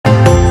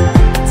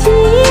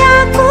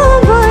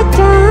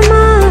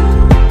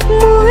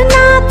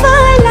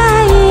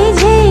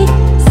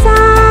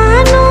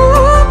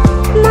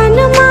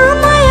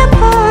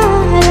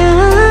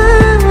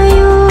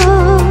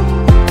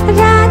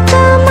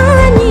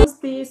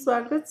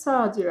स्वागत छ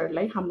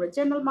हजुरहरूलाई हाम्रो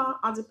च्यानलमा।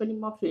 आज पनि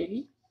म फेरि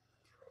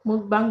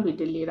मुकबाङ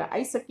भिडियो लिएर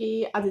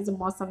आइसकेँ। आज चाहिँ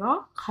मसँग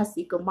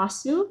खसीको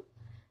मासु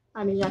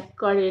अनि यहाँ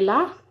करेला,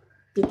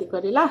 तिते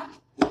करेला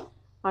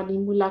अनि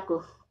मुलाको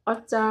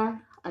अचार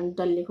अनि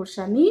डल्ले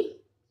खुर्सानी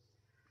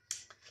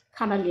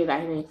खाना लिएर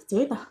आइरहेको छु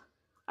है त।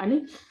 अनि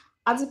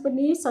आज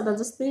पनि सदा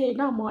जस्तै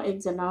हैन, म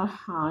एकजना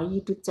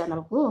युट्युब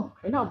च्यानलको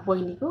हैन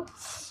बहिनीको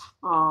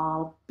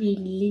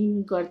पिन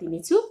लिङ्क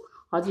गरिदिनेछु।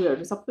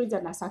 हजुरहरू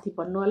सबैजना साथी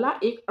बन्नु होला,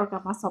 एक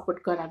अर्कामा सपोर्ट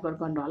गरागर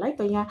गर्नु होला है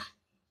त। यहाँ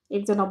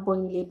एकजना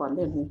बहिनीले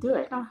भन्दै हुनुहुन्थ्यो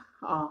हैन,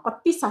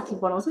 कति साथी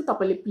बनाउँछु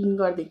तपाईँले पिन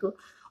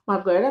गरिदिएकोमा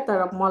गएर,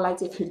 तर मलाई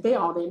चाहिँ फिर्दै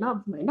आउँदैन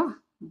हैन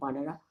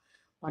भनेर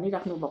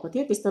भनिराख्नु भएको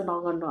थियो। त्यस्तो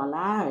नगर्नु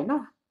होला हैन,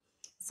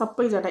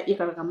 सबैजना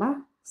एक अर्कामा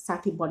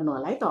साथी बन्नु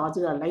होला है त।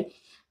 हजुरहरूलाई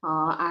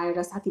आएर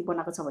साथी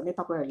बनाएको छ भने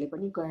तपाईँहरूले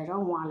पनि गएर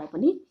उहाँलाई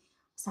पनि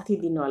साथी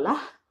दिनु होला,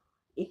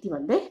 यति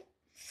भन्दै।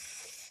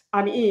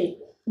 अनि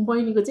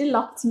बहिनीको चाहिँ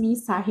लक्ष्मी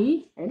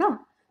शाही हैन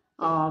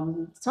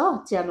छ,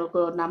 च्यानलको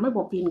नामै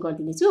म पिन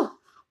गरिदिनेछु।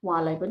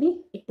 उहाँलाई पनि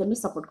एकदमै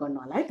सपोर्ट गर्नु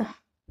होला है त।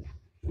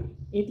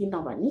 यति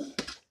नभनी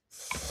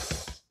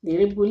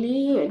धेरै बोली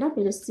हैन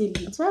मेरो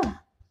सिल्लिन्छ,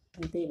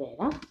 त्यही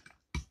भएर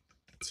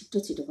छिटो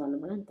छिटो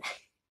गर्नु पर्यो नि त।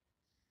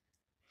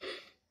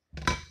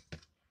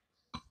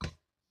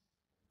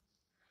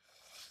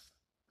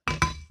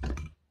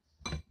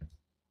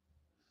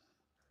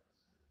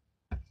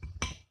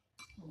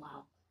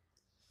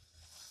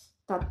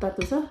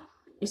 तातो छ,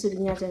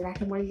 यसरी यहाँ चाहिँ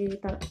राखेँ मैले,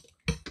 तर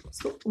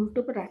यसको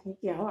उल्टो पो राख्ने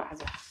क्या हो।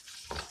 आज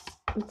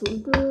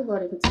उल्टो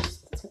गरेको चाहिँ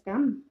छ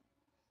काम,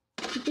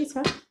 ठिकै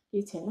छ,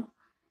 केही छैन।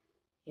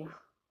 यो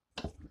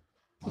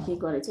के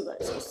गरेछु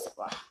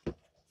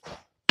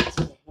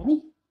नि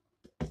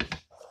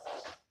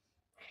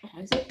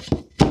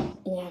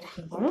यहाँ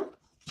राख्नु पर्यो।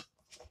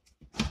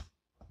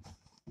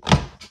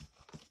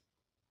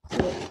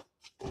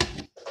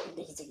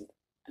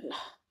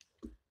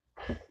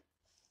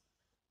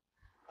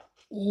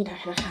 यहीँ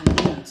राखेर खानु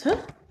हुन्छ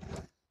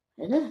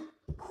होइन।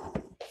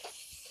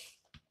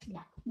 ल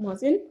म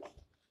चाहिँ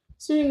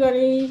सुरु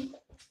गरेँ।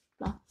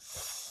 ल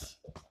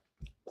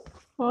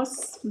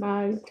फर्स्ट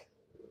बाइट।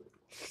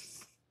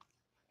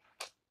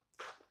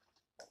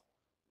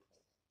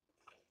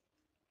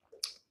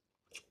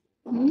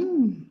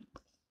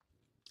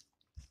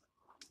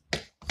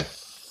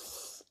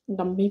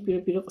 डम्बी पिरो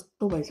पिरो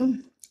कस्तो भएछ।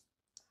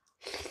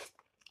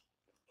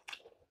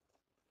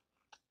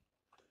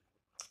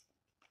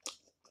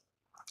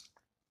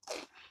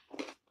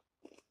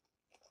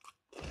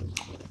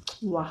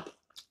 वाह,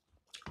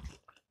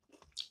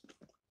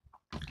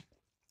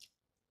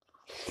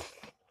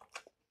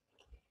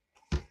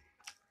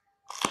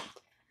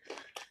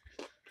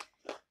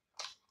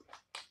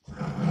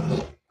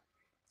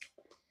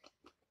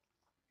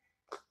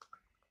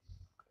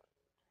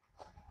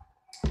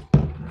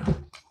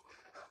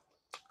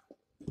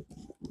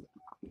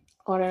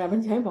 करेला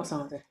पनि छ है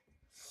मसँग चाहिँ।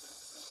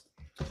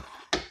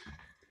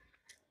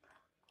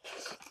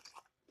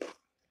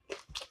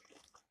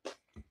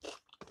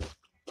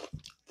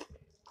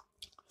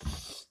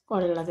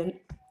 करेला चाहिँ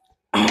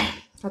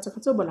खाँचो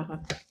खाँचो बनाएको।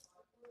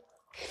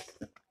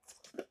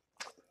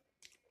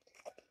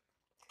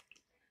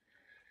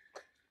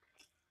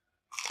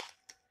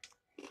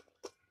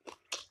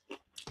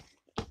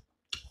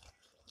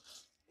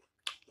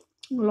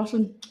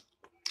 लसुन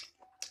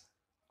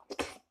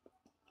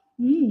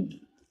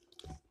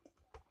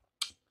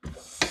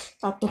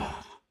तातो।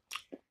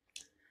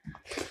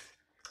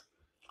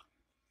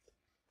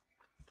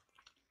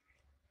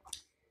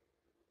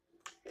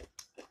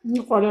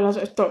 करेला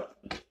चाहिँ यस्तो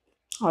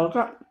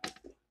हल्का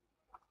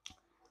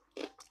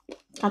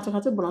काँचो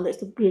काँचो बनाउँदा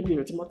यस्तो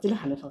ग्रेभीहरू चाहिँ मजाले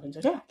खान सकिन्छ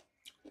क्या।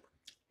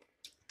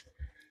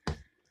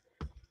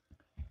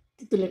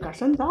 तितोले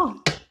काट्छ नि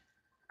त।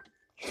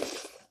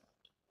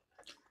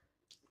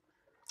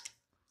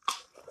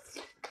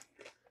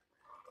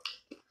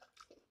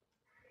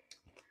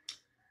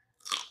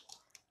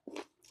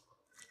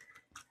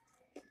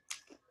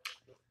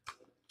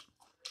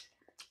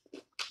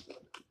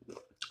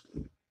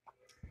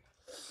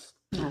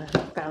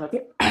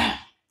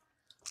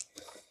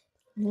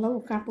 ल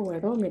कहाँ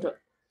गएर हो मेरो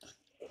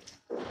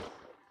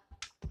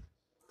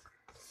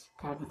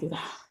कागती त।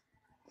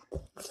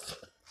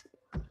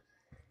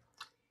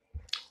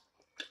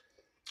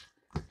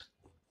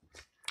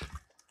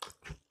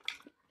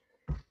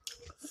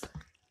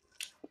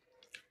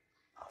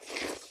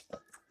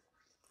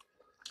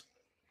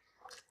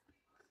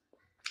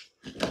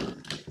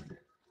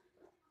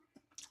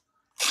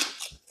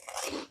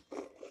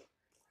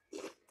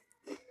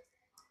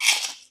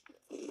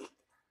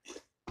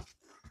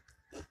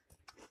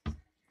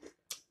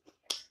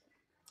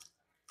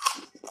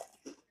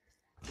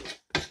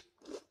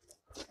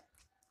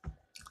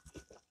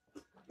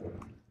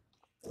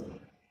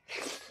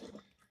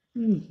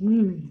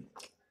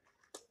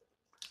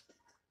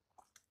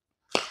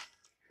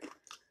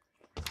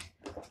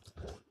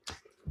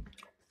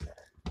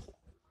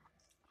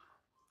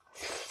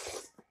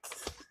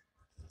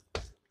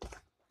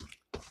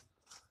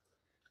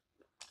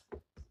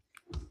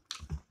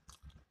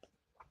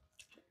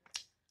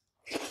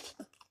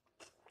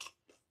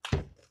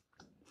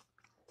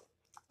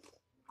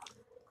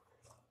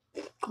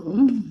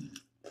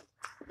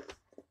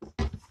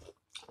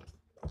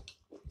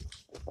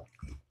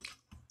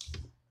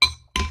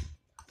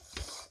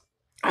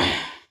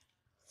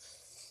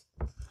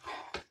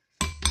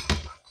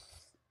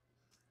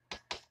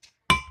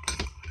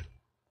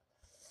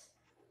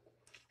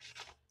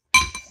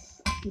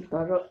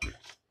 तर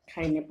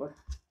खाइने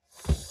पर्यो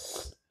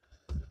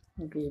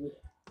ग्रेभी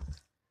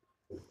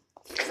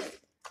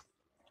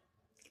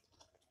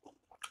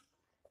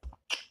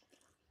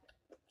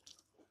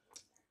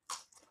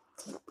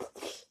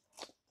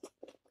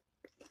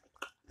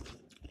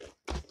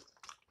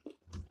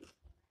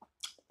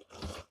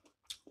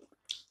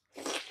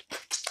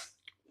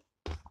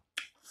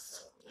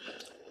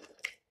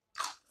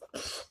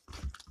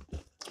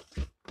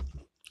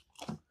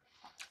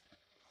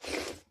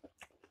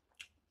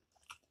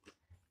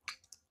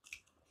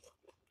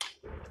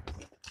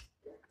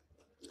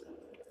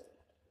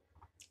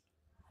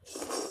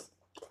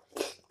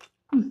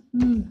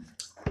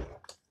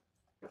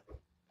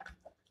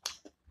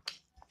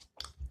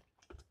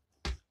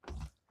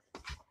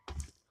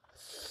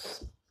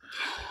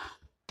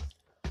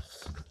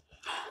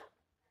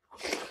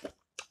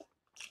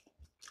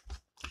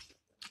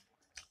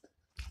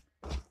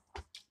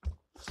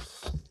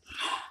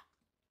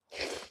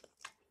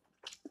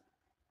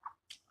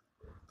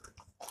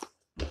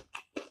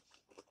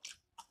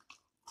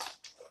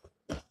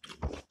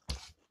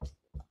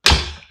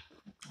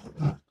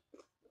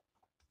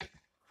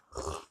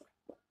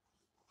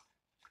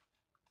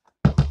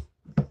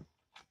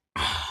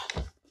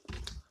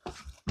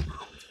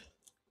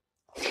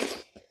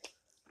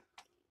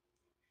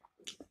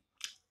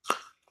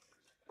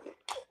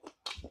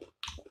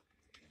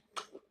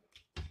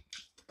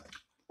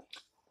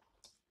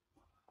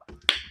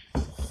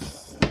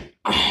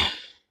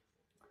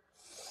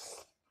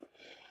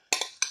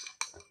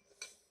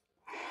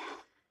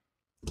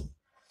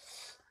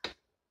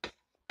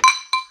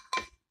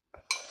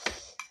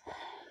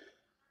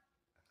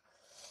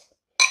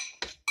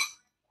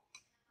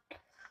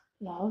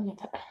लाउने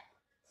त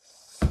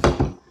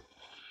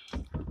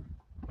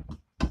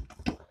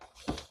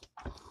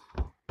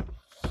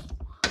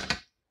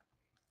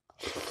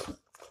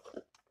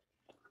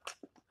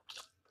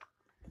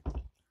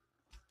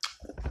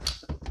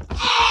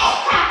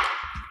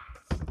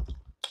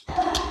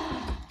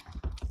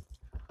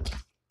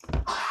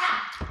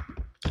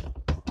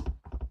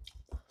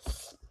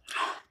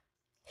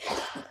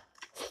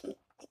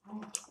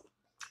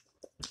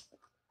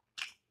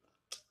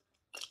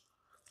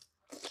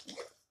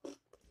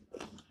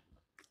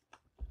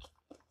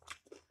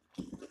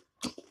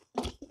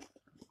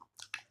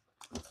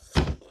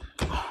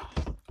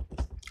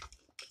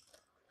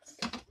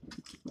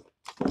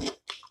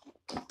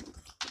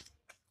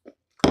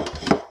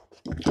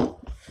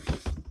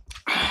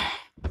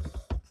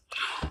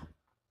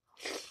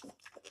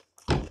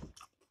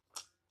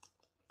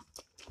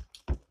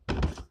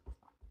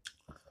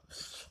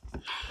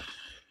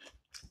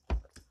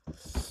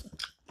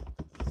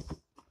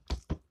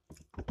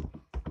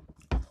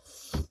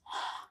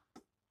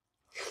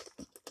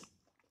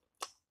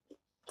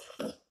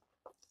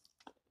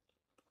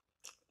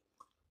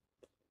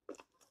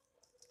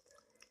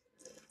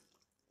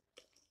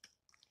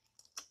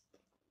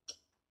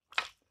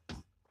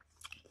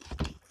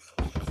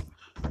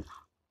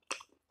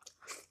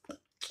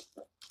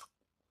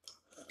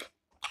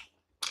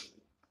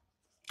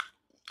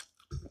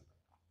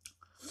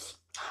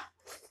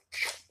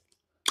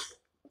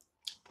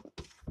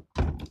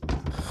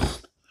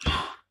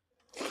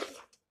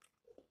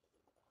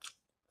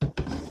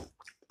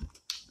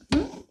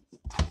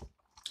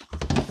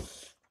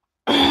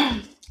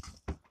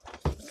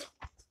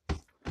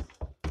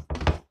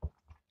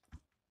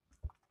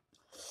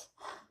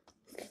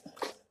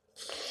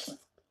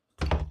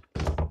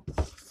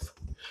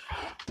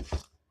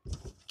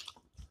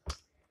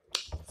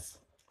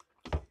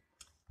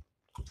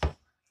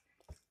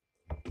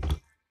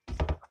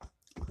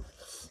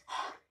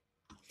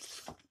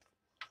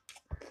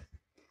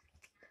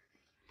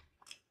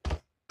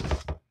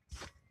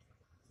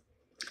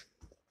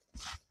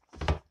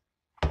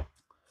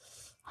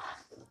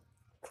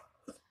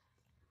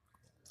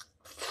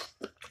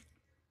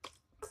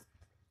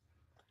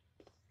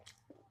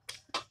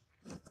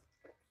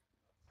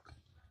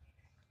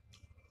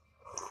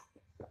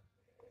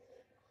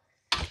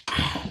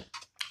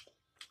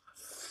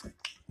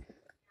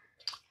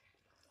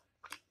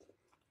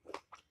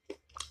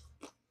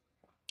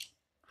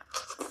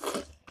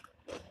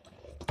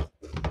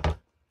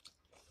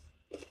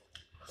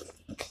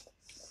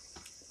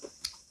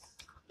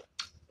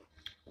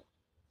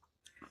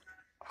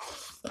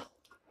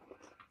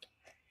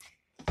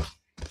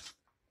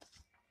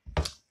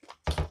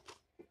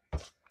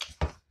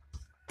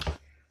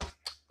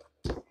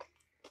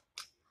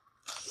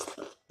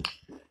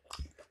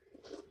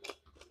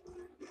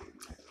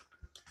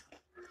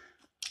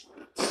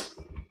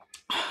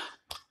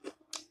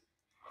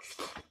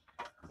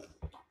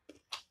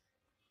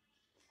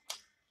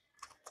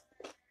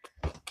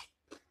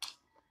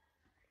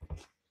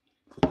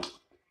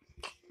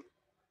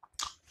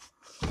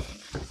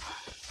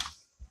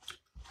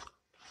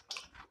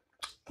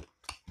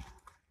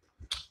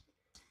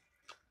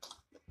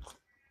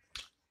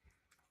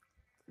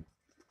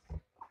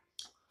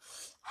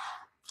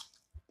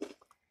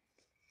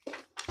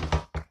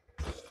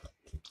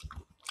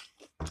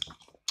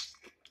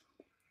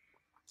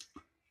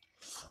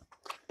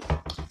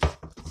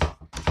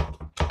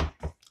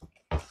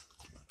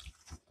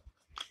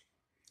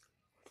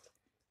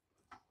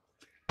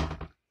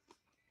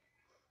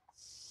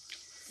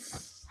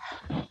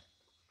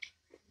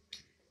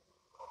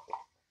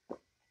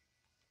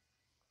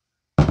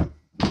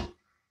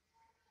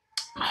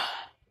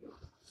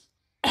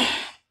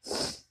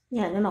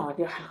यहाँ हेर्नु न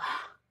हरियो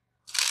खालको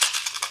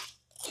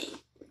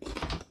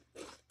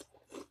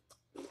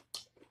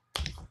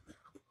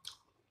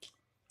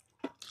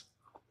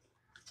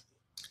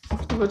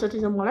अस्तिको चोटि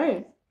चाहिँ मलाई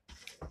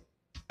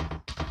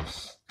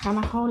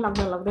खाना खाउँ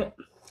लाग्दै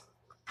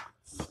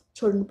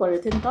छोड्नु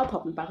परेको थियो नि त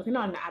थप्नु पाएको थिएन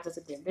अनि आज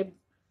चाहिँ धेरै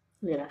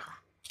लिएर खा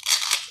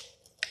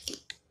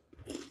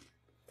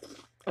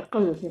एक्कै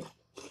हो थियो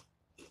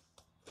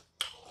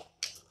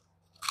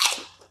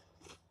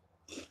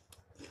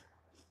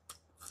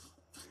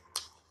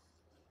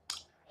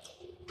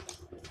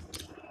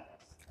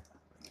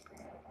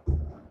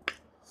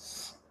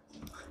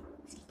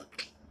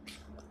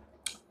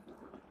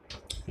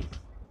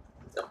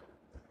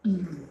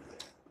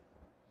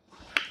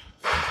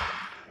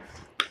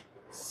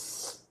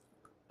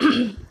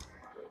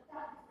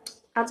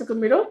आजको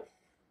मेरो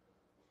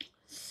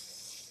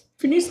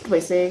फिनिस्ड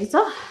भइसकेको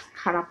छ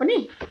खाना पनि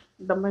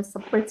एकदमै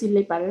सबै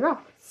चिल्लै पारेर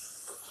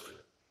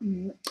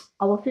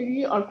अब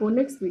फेरि अर्को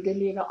नेक्स्ट भिडियो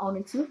लिएर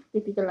आउनेछु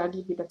त्यतिको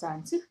लागि बिदा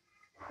चाहन्छु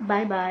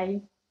बाई बाई